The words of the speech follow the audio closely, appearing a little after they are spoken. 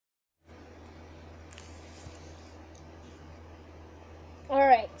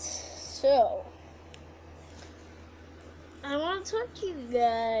Alright, so I want to talk to you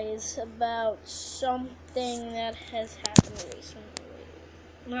guys about something that has happened recently.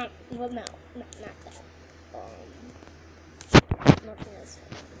 Not that. Nothing else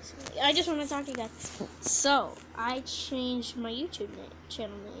happened recently. I just want to talk to you guys. So, I changed my YouTube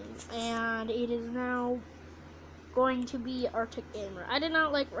channel name, and it is now going to be Arctic Gamer. I did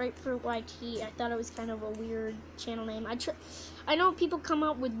not like Right for YT. I thought it was kind of a weird channel name. I know people come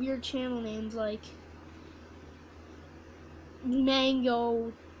up with weird channel names like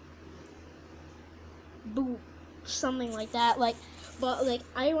Mango Boot, something like that. But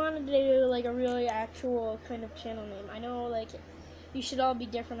I wanted to do like a really actual kind of channel name. I know like you should all be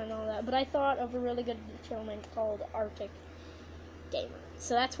different and all that, but I thought of a really good channel name called Arctic Gamer.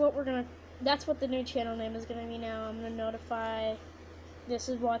 So that's what the new channel name is gonna be now. I'm gonna notify. This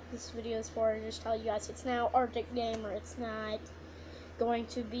is what this video is for. Just tell you guys it's now Arctic Gamer. It's not going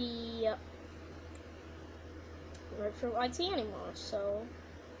to be Right for YT anymore. So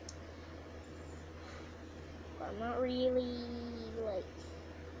I'm not really like.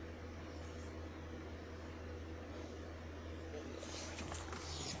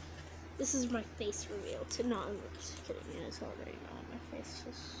 This is my face reveal. I'm just kidding. You guys already know what my face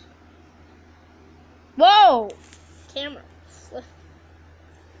is. Whoa! Camera.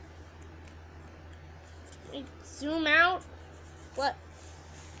 Zoom out. What?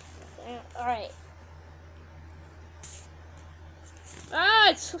 Alright. Ah,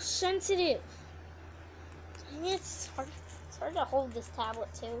 it's so sensitive. Dang it, it's hard to hold this tablet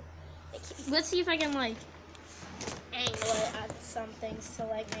too. Let's see if I can like angle it on some things to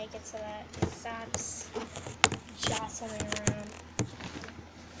like make it so that it stops jostling around.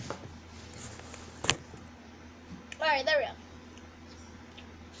 Alright, there we go.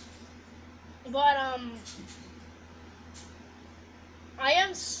 But I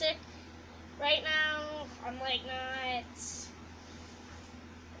am sick right now. I'm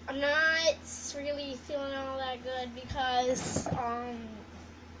not really feeling all that good because I'm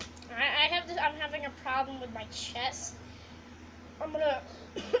having a problem with my chest. I'm gonna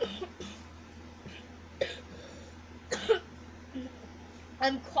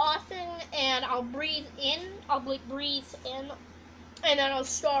I'm coughing and I'll breathe in, and then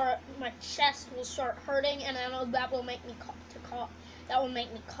my chest will start hurting, and then that will make me cough. That will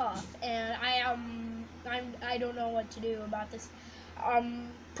make me cough, and I don't know what to do about this.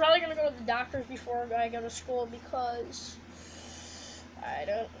 I'm probably gonna go to the doctors before I go to school because I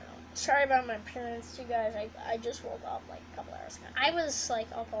don't know. Sorry about my appearance, you guys. I just woke up like a couple hours ago. I was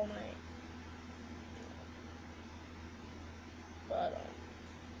like up all night, but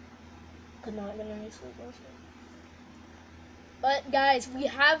could not get any sleep last night. But guys, we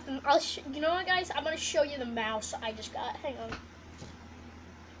have them. You know what, guys? I'm gonna show you the mouse I just got. Hang on.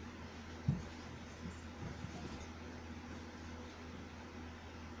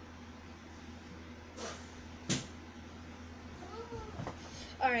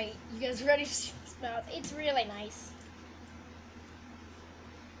 All right, you guys ready to see this mouse? It's really nice.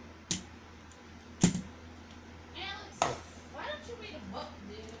 Alex, why don't you read a book,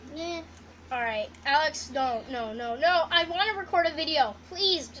 dude? Yeah. All right, Alex, don't. No. I want to record a video.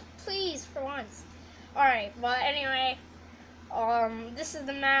 Please, for once. All right, but anyway, this is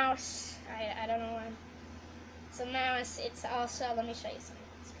the mouse. I don't know why. It's a mouse. It's also, let me show you something.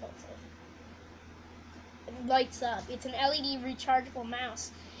 It's cool too. It lights up. It's an LED rechargeable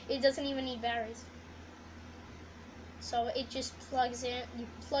mouse. It doesn't even need batteries. So it just plugs in. You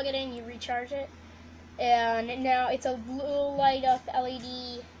plug it in, you recharge it, and now it's a blue light up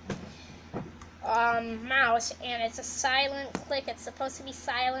LED mouse, and it's a silent click. It's supposed to be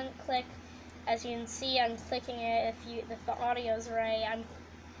silent click. As you can see, I'm clicking it. If the audio's right,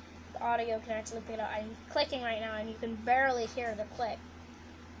 the audio can actually pick it up. I'm clicking right now, and you can barely hear the click.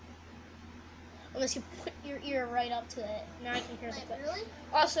 Unless you put your ear right up to it. Now I can hear the click. Really?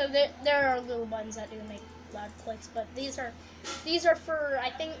 Also, there are little buttons that do make loud clicks, but these are for, I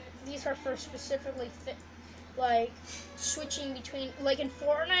think these are for specifically like switching between, like in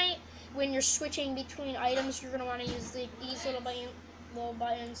Fortnite, when you're switching between items, you're gonna want to use these little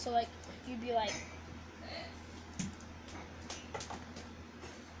buttons. So like you'd be like,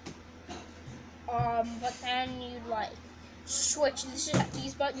 but then you'd like switch.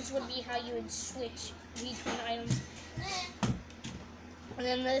 These buttons would be how you would switch between items. And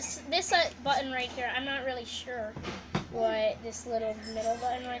then this button right here, I'm not really sure what this little middle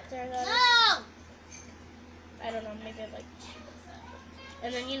button right there that is. No! I don't know, maybe like.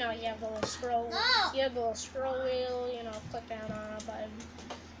 And then you have the little scroll. No! You have the little scroll wheel. Click down on a button.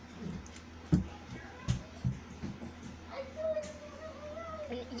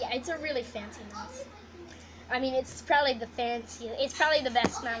 It's a really fancy mouse. I mean, it's probably the it's probably the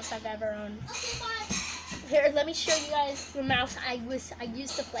best mouse I've ever owned. Here, let me show you guys the mouse I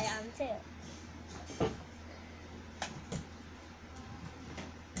used to play on too.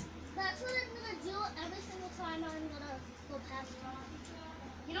 That's what I'm gonna do every single time I'm gonna go past Ron.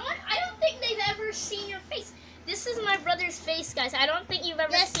 You know what? I don't think they've ever seen your face. This is my brother's face, guys. I don't think you've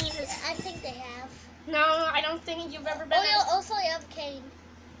ever seen his. I think they have. No, I don't think you've ever been. Oh, yeah, also I have Kane.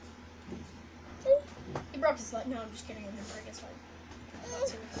 He broke his leg. No, I'm just kidding. I didn't break his leg.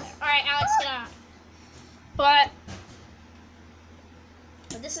 Alright, Alex, get out. But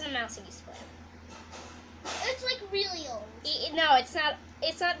this is the mouse I used to play. It's like really old. No, it's not.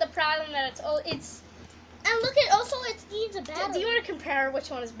 It's not the problem that it's old. It's. And look at also it needs a battery. Do you want to compare which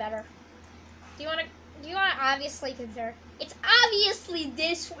one is better? Do you want to obviously compare? It's obviously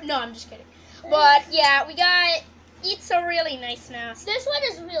this one. No, I'm just kidding. But yeah, we got. It's a really nice mouse. This one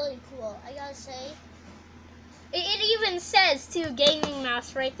is really cool, I gotta say. It even says too, gaming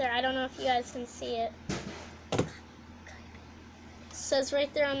mouse right there. I don't know if you guys can see it. It says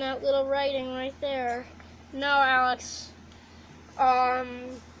right there on that little writing right there. No, Alex.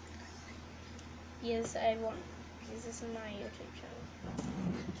 Yes, I won't. Because this is my YouTube channel.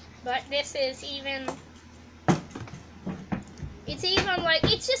 But this is even. It's even like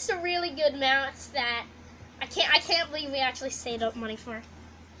it's just a really good mouse that I can't believe we actually saved up money for.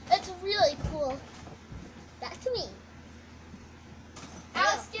 It's really cool. Back to me.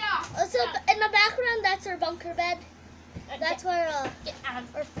 Alex, get off. Also, in the background, that's our bunker bed. That's where Get out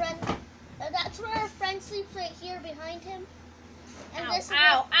of our friend. That's where our friend sleeps right here behind him. And Ow, this is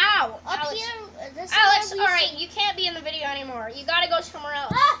ow, ow. up Alex, here. This Alex, is where we alright, sleep. you can't be in the video anymore. You gotta go somewhere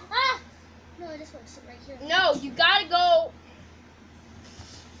else. Ah! No, I just want to sit right here. No, you gotta go.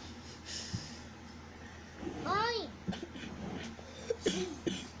 Fine.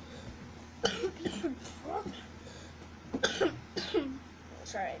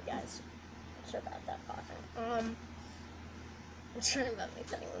 Sorry, guys. Sorry about that coughing. I'm sorry about me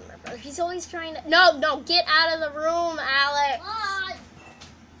cutting with my brother. He's always trying to. No, get out of the room, Alex. Bye.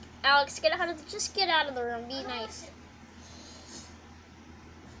 Alex, just get out of the room. Be nice.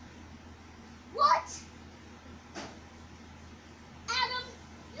 What? Adam,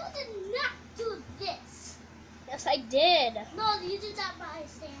 you did not do this. Yes, I did. No, you did that by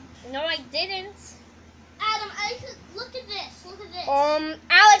stand. No, I didn't. Adam, I could look at this. Look at this.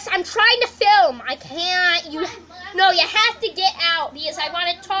 Alex, I'm trying to film. I can't. No, you have to get out because I want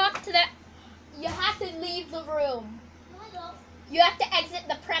to talk to the. You have to leave the room. No, I don't. You have to exit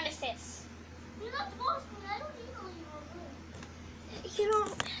the premises. You're not the boss, but I don't need to leave your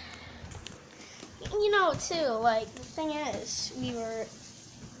room. You know too. Like the thing is,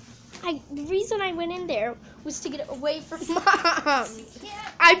 the reason I went in there was to get away from Mom.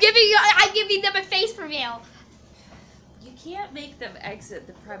 I'm giving them a face reveal. You can't make them exit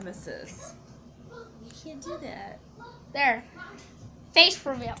the premises. You can't do that. There, face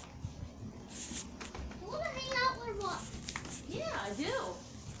reveal. You want to hang out or what? Yeah, I do.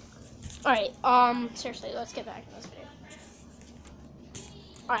 All right. Seriously, let's get back to this video.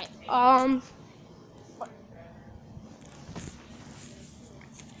 All right.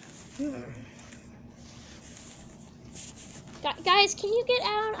 Guys, can you get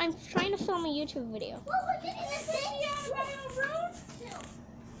out? I'm trying to film a YouTube video. Well, we're getting this video on my own road still.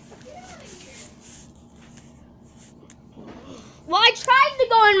 Get out of here. Well, I tried to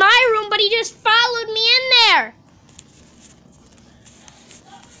go in my room, but he just followed me in there.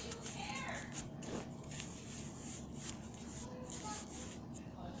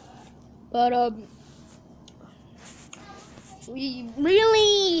 But, we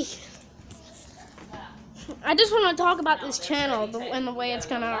really... I just want to talk about this channel and the way it's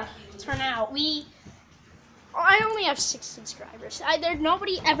gonna turn out. I only have 6 subscribers.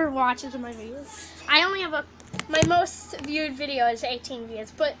 Nobody ever watches my videos. I only have my most viewed video is 18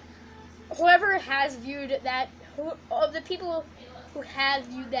 views, but whoever has viewed that, of the people who have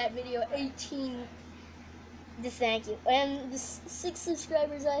viewed that video, 18, just thank you. And the 6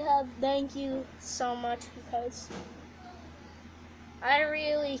 subscribers I have, thank you so much, because I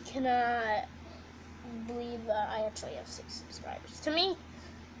really cannot believe that I actually have 6 subscribers. To me,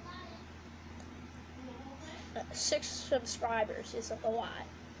 6 subscribers is a lot.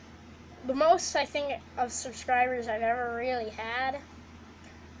 The most, I think, of subscribers I've ever really had,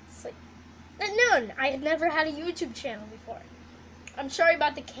 it's like, none. I had never had a YouTube channel before. I'm sorry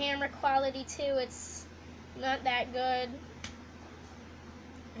about the camera quality, too. It's not that good.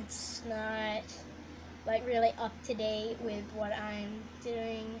 It's not, like, really up to date with what I'm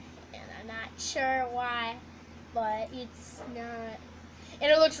doing. And I'm not sure why, but it's not.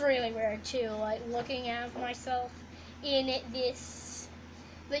 And it looks really weird too, like looking at myself in this.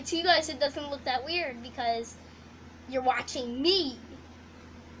 Like to you guys, it doesn't look that weird because you're watching me.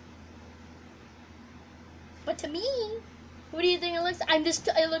 But to me, what do you think it looks?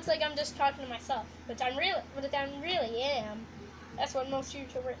 It looks like I'm just talking to myself, which I really am. That's what most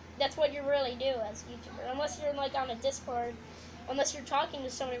YouTubers. That's what you really do as a YouTuber, unless you're like on a Discord, unless you're talking to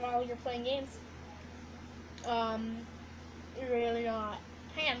somebody while you're playing games. You're really not.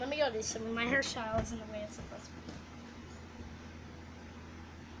 Hang on, let me go do something. My hairstyle isn't the way it's supposed to be.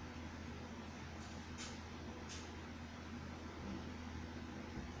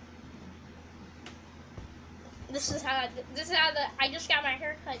 This is how I just got my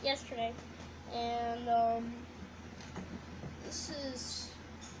hair cut yesterday, and this is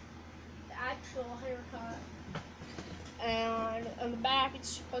the actual haircut. And on the back, it's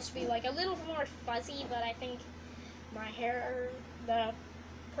supposed to be like a little more fuzzy, but I think my hair, the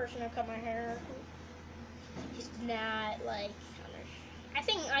person who cut my hair, he's not like. I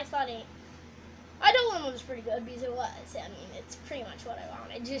thought it. I told him it was pretty good because it was. I mean, it's pretty much what I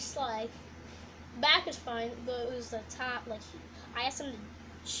wanted. Just like. Back is fine, but it was the top. Like I asked him to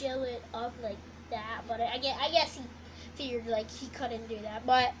chill it up like that, but I guess he figured like he couldn't do that.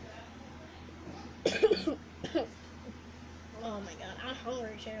 But oh my god, I'm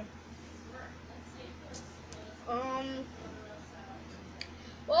hungry too.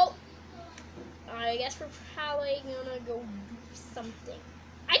 Well, I guess we're probably gonna go do something.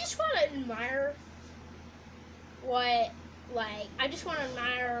 I just want to admire what. Like, I just want to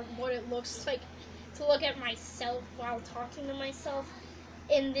admire what it looks like to look at myself while talking to myself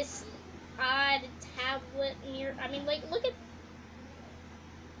in this odd tablet near. I mean, like, look at.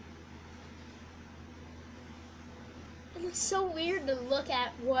 It looks so weird to look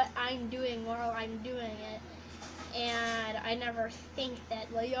at what I'm doing while I'm doing it. And I never think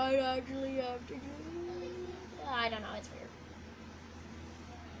that, like, I actually have to do it. I don't know, it's weird.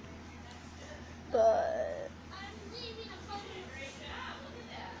 But.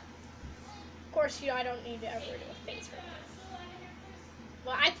 Of course, I don't need to ever do a face right now.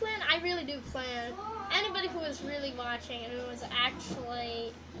 Well, I really do plan. Anybody who is really watching and who is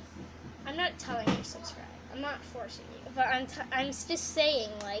actually, I'm not telling you to subscribe. I'm not forcing you. But I'm just saying,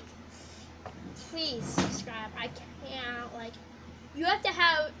 like, please subscribe. I can't, like, you have to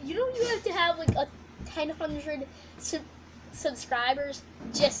have like a 1,000 subscribers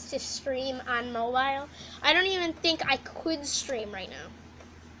just to stream on mobile. I don't even think I could stream right now.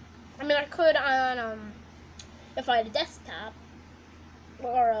 I mean, I could on, if I had a desktop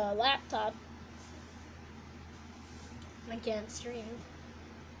or a laptop. I can't stream.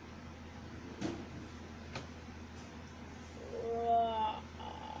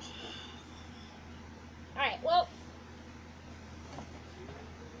 Alright, well,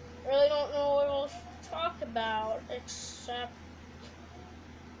 I really don't know what else to talk about except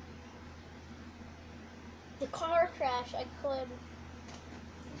the car crash. I could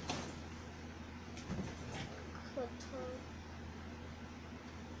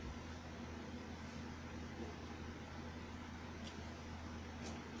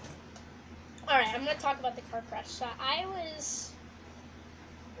Alright, I'm going to talk about the car crash. So I was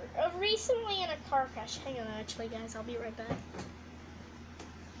recently in a car crash. Hang on, actually, guys. I'll be right back.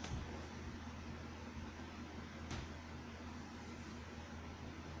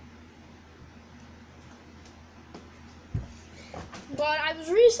 But I was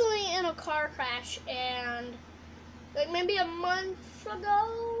recently in a car crash, and like maybe a month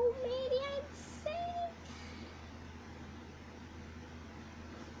ago, maybe I'd say.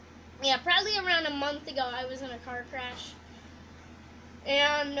 Yeah, probably around a month ago, I was in a car crash.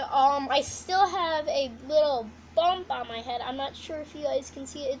 And I still have a little bump on my head. I'm not sure if you guys can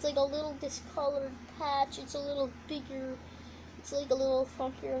see it. It's like a little discolored patch. It's a little bigger. It's like a little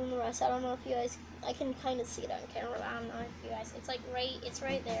funkier than the rest. I don't know if you guys, I can kind of see it on camera. I don't know if you guys, it's like it's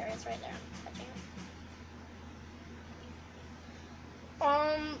right there. It's right there. I'm touching it.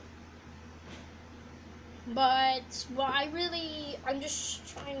 But what I'm just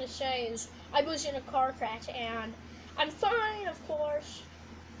trying to say is I was in a car crash and I'm fine, of course,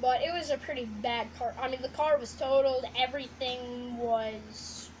 but it was a pretty bad car. I mean, the car was totaled. Everything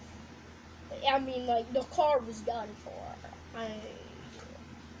was, I mean, like, the car was done for.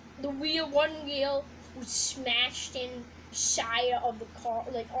 One wheel was smashed inside of the car,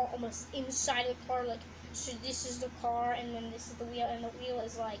 like almost inside of the car. Like, so this is the car, and then this is the wheel, and the wheel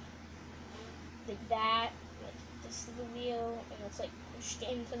is like that. Like, this is the wheel, and it's like pushed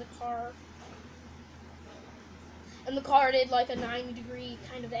into the car. And the car did like a 90-degree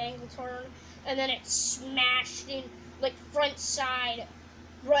kind of angle turn, and then it smashed in, like, front side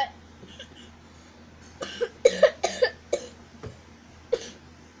But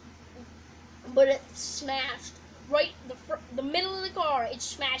but it smashed right the middle of the car. It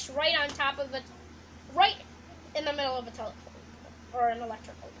smashed right on top of it, right in the middle of a telephone or an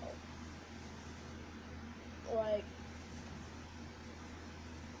electrical pole. Like,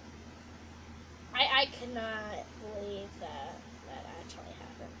 I cannot believe that actually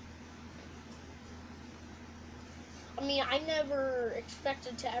happened. I mean, I never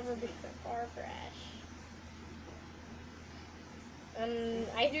expected to ever be in a car crash.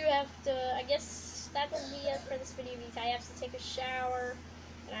 I do have to, I guess that will be it for this video because I have to take a shower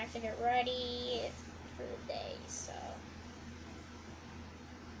and I have to get ready for the day, so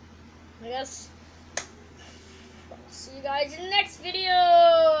I guess I'll see you guys in the next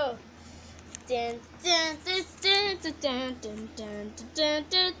video. Dun, dun, dun, dun, dun, dun, dun, dun, dun,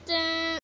 dun, dun.